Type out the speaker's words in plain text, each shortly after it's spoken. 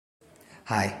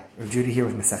Hi, Rav Judah here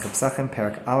with Masechet Pesachim,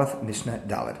 Perek Aleph, Mishnah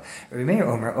Daled. Rabbi Meir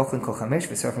Omer, Ochlin Kol Chamesh,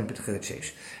 V'Sorfen B'Tchilat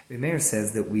Sheish. Rabbi Meir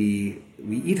says that we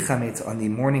eat chametz on the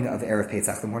morning of Erev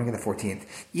Pesach, the morning of the 14th,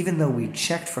 even though we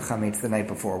checked for chametz the night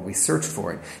before, we searched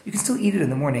for it. You can still eat it in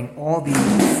the morning, all the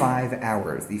 5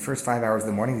 hours. The first 5 hours of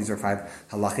the morning, these are 5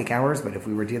 halachic hours, but if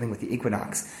we were dealing with the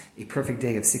equinox, a perfect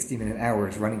day of 60-minute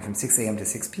hours running from 6 a.m. to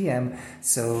 6 p.m.,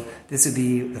 so this would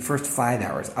be the first 5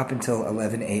 hours, up until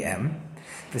 11 a.m.,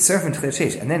 and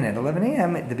then at 11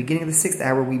 a.m., at the beginning of the 6th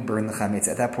hour, we burn the chametz.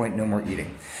 At that point, no more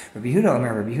eating. Rabbi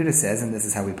Yehuda says, and this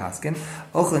is how we paskin,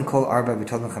 Ochlin kol arba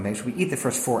v'tolin chamesh, we eat the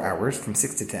first 4 hours, from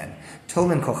 6 to 10.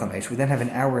 Tolin kol chamesh, we then have an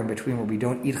hour in between where we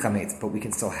don't eat chametz, but we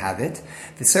can still have it.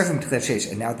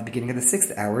 And now at the beginning of the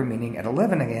 6th hour, meaning at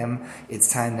 11 a.m., it's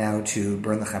time now to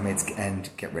burn the chametz and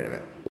get rid of it.